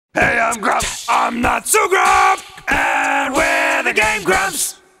I'm Grumps, I'm not so Grump, and we're the Game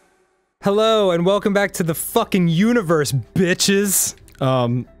Grumps! Hello, and welcome back to the fucking universe, bitches!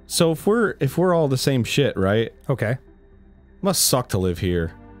 So if we're all the same shit, right? Okay. Must suck to live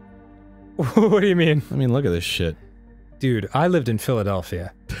here. What do you mean? I mean, look at this shit. Dude, I lived in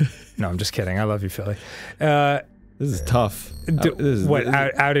Philadelphia. No, I'm just kidding, I love you, Philly. This is tough.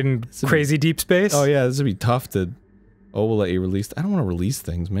 Out in crazy deep space? Oh yeah, this would be tough to... Oh, we'll let you release... I don't want to release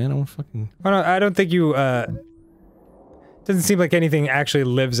things, man. I want to fucking... I don't think you, doesn't seem like anything actually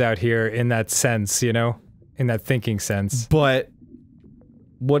lives out here in that sense, you know? In that thinking sense. But...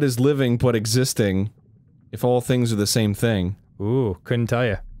 what is living but existing, if all things are the same thing? Ooh, couldn't tell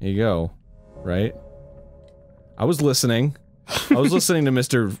you. There you go. Right? I was listening. I was listening to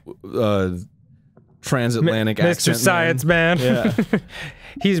Mr. Transatlantic accent Mr. Science Man. Yeah.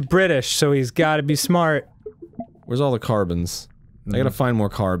 He's British, so he's gotta be smart. Where's all the carbons? I gotta find more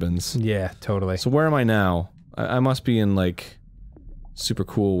carbons. Yeah, totally. So where am I now? I must be in, like, super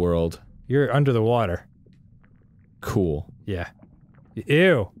cool world. You're under the water. Cool. Yeah.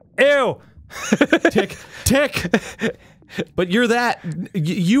 Ew. Ew! Tick! Tick! But you're that-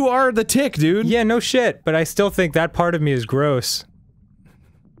 you are the tick, dude! Yeah, no shit, but I still think that part of me is gross.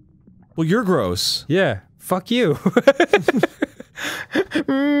 Well, you're gross. Yeah. Fuck you.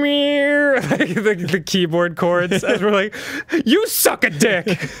 the keyboard chords as we're like, you suck a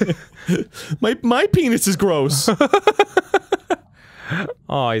dick! My penis is gross!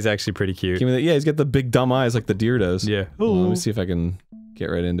 Oh, he's actually pretty cute. Give me that. Yeah, he's got the big dumb eyes like the deer does. Yeah. Hold on, let me see if I can get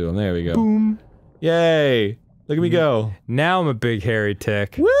right into him. There we go. Boom. Yay! Look at me go. Now I'm a big hairy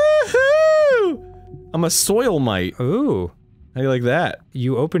tick. Woohoo! I'm a soil mite. Ooh. How do you like that?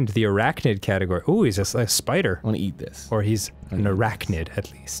 You opened the arachnid category. Ooh, he's a spider. I want to eat this. Or he's an arachnid,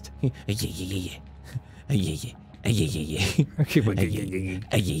 at least. I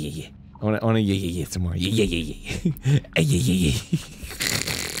want to yeah some more. Yeah.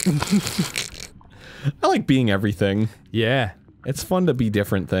 I like being everything. Yeah. It's fun to be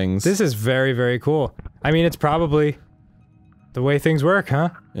different things. This is very, very cool. I mean, it's probably the way things work, huh?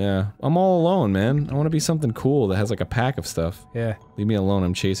 Yeah. I'm all alone, man. I want to be something cool that has like a pack of stuff. Yeah. Leave me alone,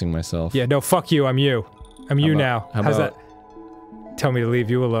 I'm chasing myself. Yeah, no, fuck you, I'm you. I'm you now. How's about- that? Tell me to leave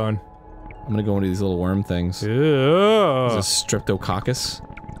you alone. I'm gonna go into these little worm things. Ew. Is this Streptococcus?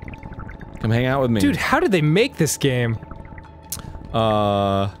 Come hang out with me. Dude, how did they make this game?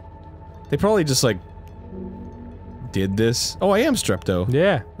 They probably just like did this. Oh, I am Strepto.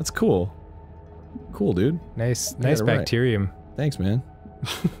 Yeah. That's cool. Cool, dude. Nice got it right. bacterium. Thanks, man.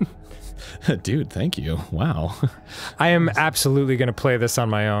 Dude, thank you. Wow. I am absolutely gonna play this on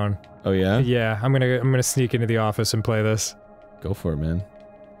my own. Oh yeah? Yeah, I'm gonna sneak into the office and play this. Go for it, man.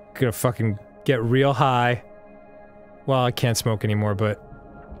 Gonna fucking get real high. Well, I can't smoke anymore, but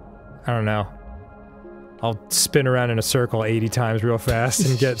I don't know. I'll spin around in a circle 80 times real fast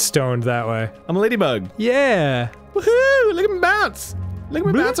and get stoned that way. I'm a ladybug. Yeah! Woohoo! Look at me bounce! Look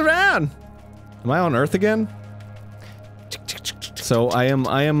at me bounce around! Am I on Earth again? So I am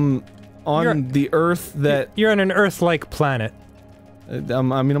on the Earth that... You're on an Earth-like planet. I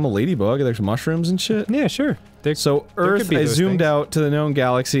mean, I'm a ladybug. There's mushrooms and shit. Yeah, sure. So Earth, I zoomed out to the known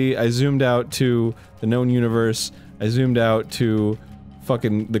galaxy, I zoomed out to the known universe, I zoomed out to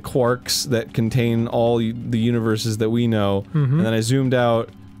fucking the quarks that contain all the universes that we know, and then I zoomed out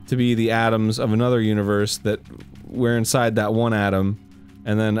to be the atoms of another universe that we're inside that one atom,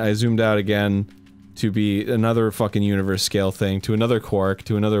 and then I zoomed out again to be another fucking universe scale thing, to another quark,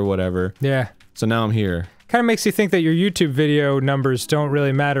 to another whatever. Yeah. So now I'm here. Kind of makes you think that your YouTube video numbers don't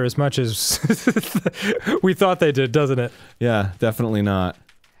really matter as much as we thought they did, doesn't it? Yeah, definitely not.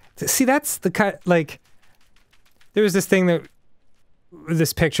 See, that's the kind, like, there was this thing that,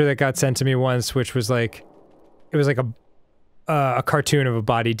 this picture that got sent to me once, which was like, it was like a cartoon of a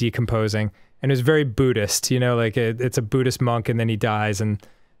body decomposing, and it was very Buddhist, you know, like it's a Buddhist monk and then he dies and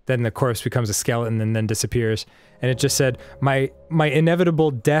then the corpse becomes a skeleton and then disappears. And it just said, my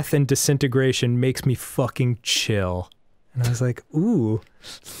inevitable death and disintegration makes me fucking chill. And I was like, ooh,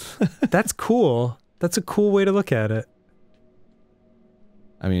 that's cool. That's a cool way to look at it.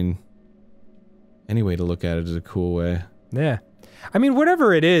 I mean, any way to look at it is a cool way. Yeah. I mean,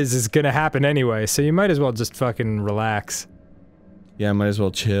 whatever it is gonna happen anyway, so you might as well just fucking relax. Yeah, might as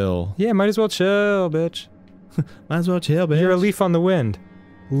well chill. Yeah, might as well chill, bitch. Might as well chill, bitch. You're a leaf on the wind.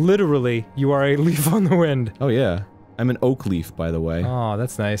 Literally, you are a leaf on the wind. Oh yeah. I'm an oak leaf, by the way. Oh,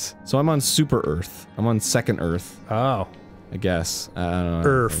 that's nice. So I'm on Super Earth. I'm on Second Earth. Oh. I guess. I don't know.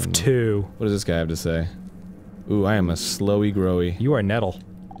 Earth 2. What does this guy have to say? Ooh, I am a slowy growy. You are nettle.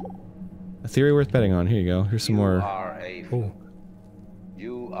 A theory worth betting on. Here you go. Here's some more.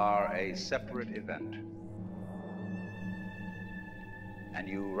 You you are a separate event. And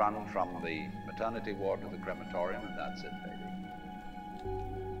you run from the maternity ward to the crematorium, and that's it, baby.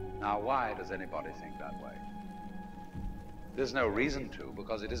 Now, why does anybody think that way? There's no reason to,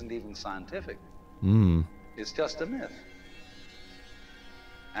 because it isn't even scientific. It's just a myth.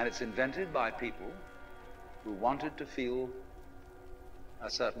 And it's invented by people who wanted to feel a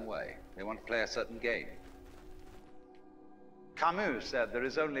certain way. They want to play a certain game. Camus said there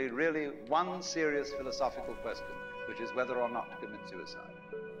is only really one serious philosophical question, which is whether or not to commit suicide.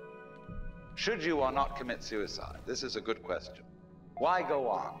 Should you or not commit suicide? This is a good question. Why go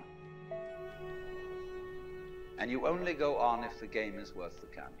on? And you only go on if the game is worth the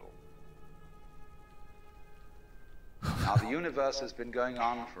candle. Now, the universe has been going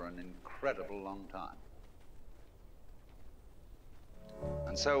on for an incredible long time.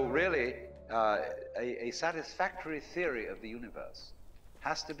 And so, really, a satisfactory theory of the universe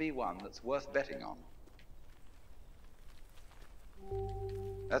has to be one that's worth betting on.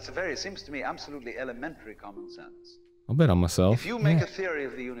 That's seems to me, absolutely elementary common sense. I'll bet on myself. If you make a theory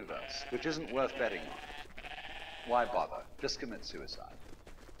of the universe which isn't worth betting on, why bother? Just commit suicide.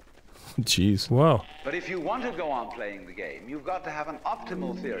 Jeez. Whoa. But if you want to go on playing the game, you've got to have an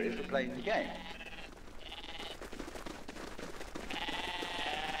optimal theory for playing the game.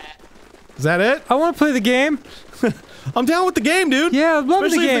 Is that it? I want to play the game. I'm down with the game, dude. Yeah, I love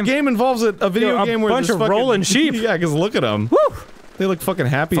Especially the game. if the game involves a video game where bunch there's of rolling sheep. Yeah, because look at them. Woo! They look fucking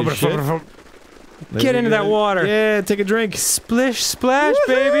happy as shit. Get into that water. Yeah, take a drink. Splish, splash,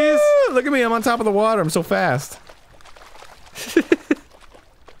 babies. Look at me, I'm on top of the water. I'm so fast.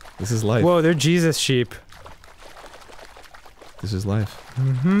 This is life. Whoa, they're Jesus sheep. This is life.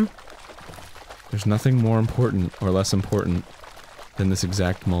 There's nothing more important or less important than this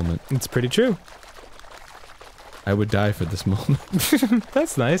exact moment. It's pretty true. I would die for this moment.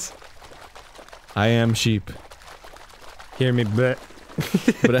 That's nice. I am sheep. Hear me, but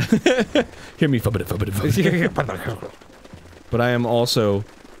hear me, but I am also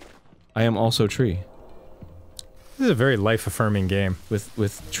tree. This is a very life-affirming game.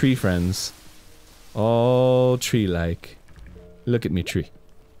 With tree friends. All tree-like. Look at me, tree.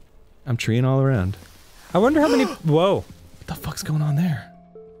 I'm treeing all around. I wonder how many- Whoa. What the fuck's going on there?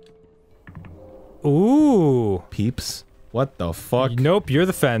 Ooh. Peeps? What the fuck? Nope, you're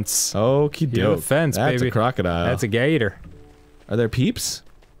the fence. Okie doke. You're the fence, That's baby. a crocodile. That's a gator. Are there peeps?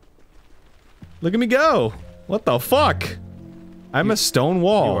 Look at me go! What the fuck? I'm a stone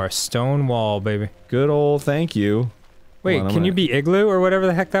wall. You are stone wall, baby. Good old thank you. Wait, Hold on, can you be Igloo or whatever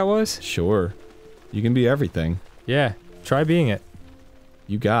the heck that was? Sure. You can be everything. Yeah, try being it.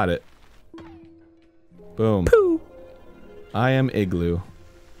 You got it. Boom. Pooh. I am Igloo.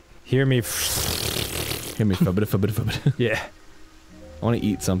 Hear me. Hear me. Fubbida. Yeah. I want to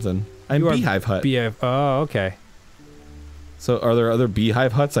eat something. I'm Beehive Hut. Oh, okay. So are there other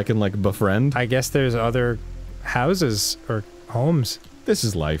beehive huts I can like befriend? I guess there's other houses or homes. This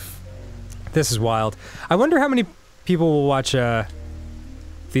is life. This is wild. I wonder how many people will watch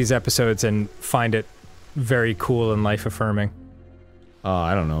these episodes and find it very cool and life-affirming. Oh,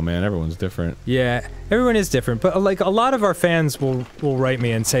 I don't know, man. Everyone's different. Yeah, everyone is different, but like a lot of our fans will write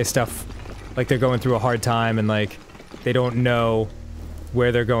me and say stuff like they're going through a hard time and like they don't know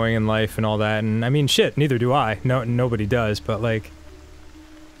where they're going in life and all that. And I mean, shit, neither do I. Nobody does, but like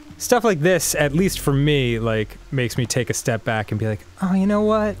stuff like this, at least for me, like makes me take a step back and be like, oh, you know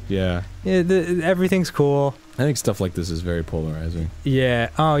what? Yeah. Everything's cool. I think stuff like this is very polarizing. Yeah.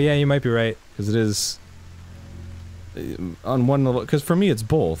 Oh, yeah, you might be right. Because it is on one level. Because for me, it's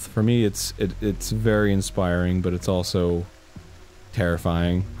both. For me, it's very inspiring, but it's also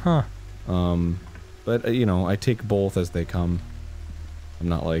terrifying. Huh. But you know, I take both as they come. I'm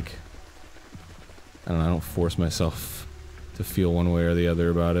not like, I don't know, I don't force myself to feel one way or the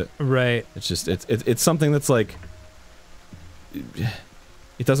other about it. Right. It's just, it's something that's like,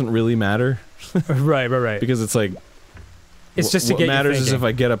 it doesn't really matter. Right. Because it's like, it's just to get you what matters is thinking. if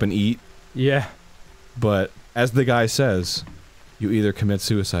I get up and eat. Yeah. But, as the guy says, you either commit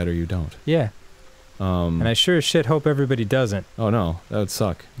suicide or you don't. Yeah. And I sure as shit hope everybody doesn't. Oh no, that would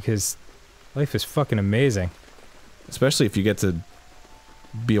suck. Because life is fucking amazing. Especially if you get to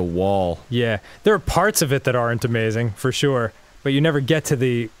be a wall. Yeah, there are parts of it that aren't amazing, for sure, but you never get to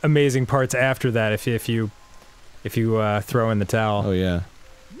the amazing parts after that if you throw in the towel. Oh yeah.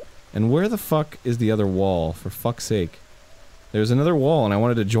 And where the fuck is the other wall, for fuck's sake? There's another wall and I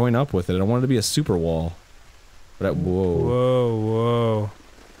wanted to join up with it. I wanted to be a super wall. But Whoa.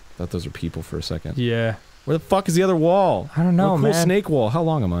 Thought those were people for a second. Yeah. Where the fuck is the other wall? I don't know, What a cool man. snake wall. How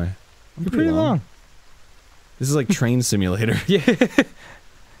long am I? You're pretty long. This is like Train Simulator. Yeah.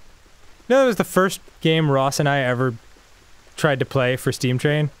 No, it was the first game Ross and I ever tried to play for Steam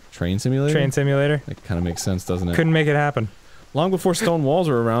Train. Train Simulator? Train Simulator. That kind of makes sense, doesn't it? Couldn't make it happen. Long before stone walls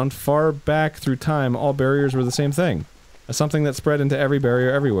were around, far back through time, all barriers were the same thing. A something that spread into every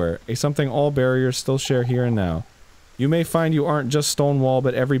barrier everywhere. A something all barriers still share here and now. You may find you aren't just stone wall,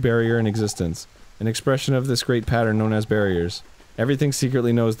 but every barrier in existence. An expression of this great pattern known as barriers. Everything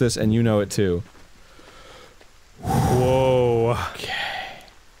secretly knows this, and you know it too. Whoa. Okay.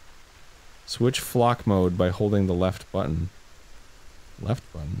 Switch flock mode by holding the left button. Left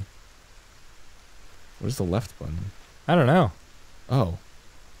button? What is the left button? I don't know. Oh.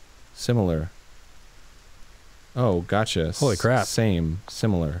 Similar. Oh, gotcha. Holy crap. Same.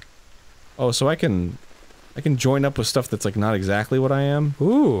 Similar. Oh, so I can join up with stuff that's like not exactly what I am?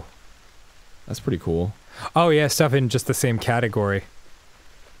 Ooh. That's pretty cool. Oh yeah, stuff in just the same category.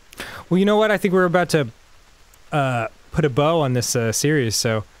 Well, you know what? I think we're about to put a bow on this series,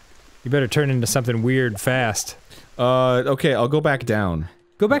 so you better turn into something weird fast. Okay, I'll go back down.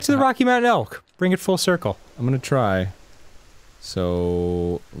 Go back to the Rocky Mountain Elk. Bring it full circle. I'm gonna try.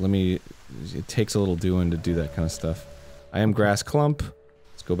 So, let me... It takes a little doing to do that kind of stuff. I am Grass Clump.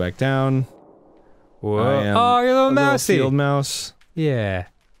 Let's go back down. Whoa. I am Oh, you're a little a mousey. field mouse. Yeah.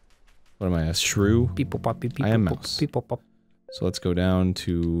 What am I, a shrew? People pop, people I am pop, mouse. people pop. So let's go down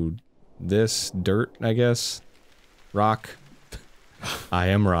to this dirt, I guess. Rock. I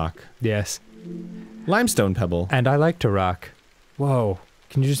am rock. Yes. Limestone pebble. And I like to rock. Whoa.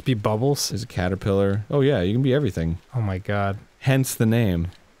 Can you just be bubbles? There's a caterpillar. Oh yeah, you can be everything. Oh my god. Hence the name.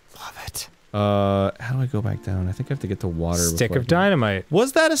 Love it. How do I go back down? I think I have to get to water. Stick before I of can- dynamite.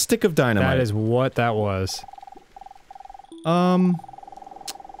 Was that a stick of dynamite? That is what that was.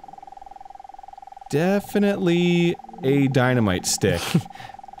 Definitely a dynamite stick.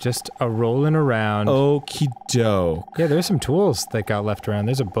 Just a rolling around. Okie doke. Yeah, there's some tools that got left around.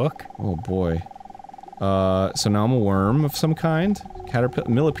 There's a book. Oh boy. So now I'm a worm of some kind. Caterpillar,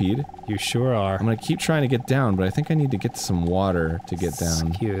 millipede. You sure are. I'm gonna keep trying to get down, but I think I need to get some water to get down.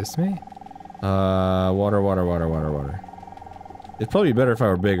 Excuse me? Water, water, water, water, water. It'd probably be better if I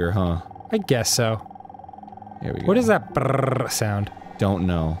were bigger, huh? I guess so. Here we go. What is that brrrr sound? Don't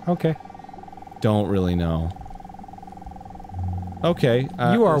know. Okay. Don't really know. Okay.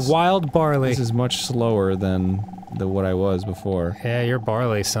 You are wild barley. This is much slower than what I was before. Yeah, you're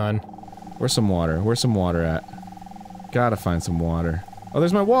barley, son. Where's some water? Where's some water at? Gotta find some water. Oh,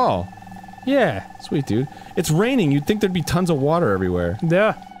 there's my wall! Yeah. Sweet, dude. It's raining, you'd think there'd be tons of water everywhere.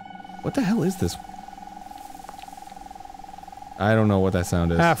 Yeah. What the hell is this? I don't know what that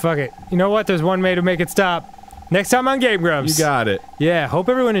sound is. Ah, fuck it. You know what? There's one way to make it stop. Next time on GameGrumps. You got it. Yeah, hope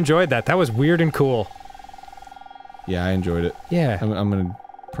everyone enjoyed that. That was weird and cool. Yeah, I enjoyed it. Yeah. I'm gonna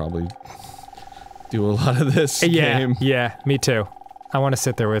probably do a lot of this game. Yeah, me too. I want to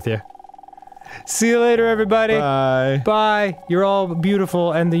sit there with you. See you later, everybody. Bye. Bye. You're all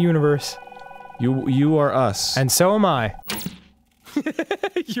beautiful and the universe. You are us. And so am I.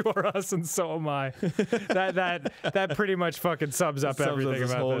 You are us and so am I. That pretty much fucking sums up everything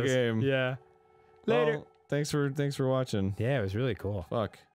this about whole this game. Yeah. Later. Well, thanks for watching. Yeah, it was really cool. Fuck.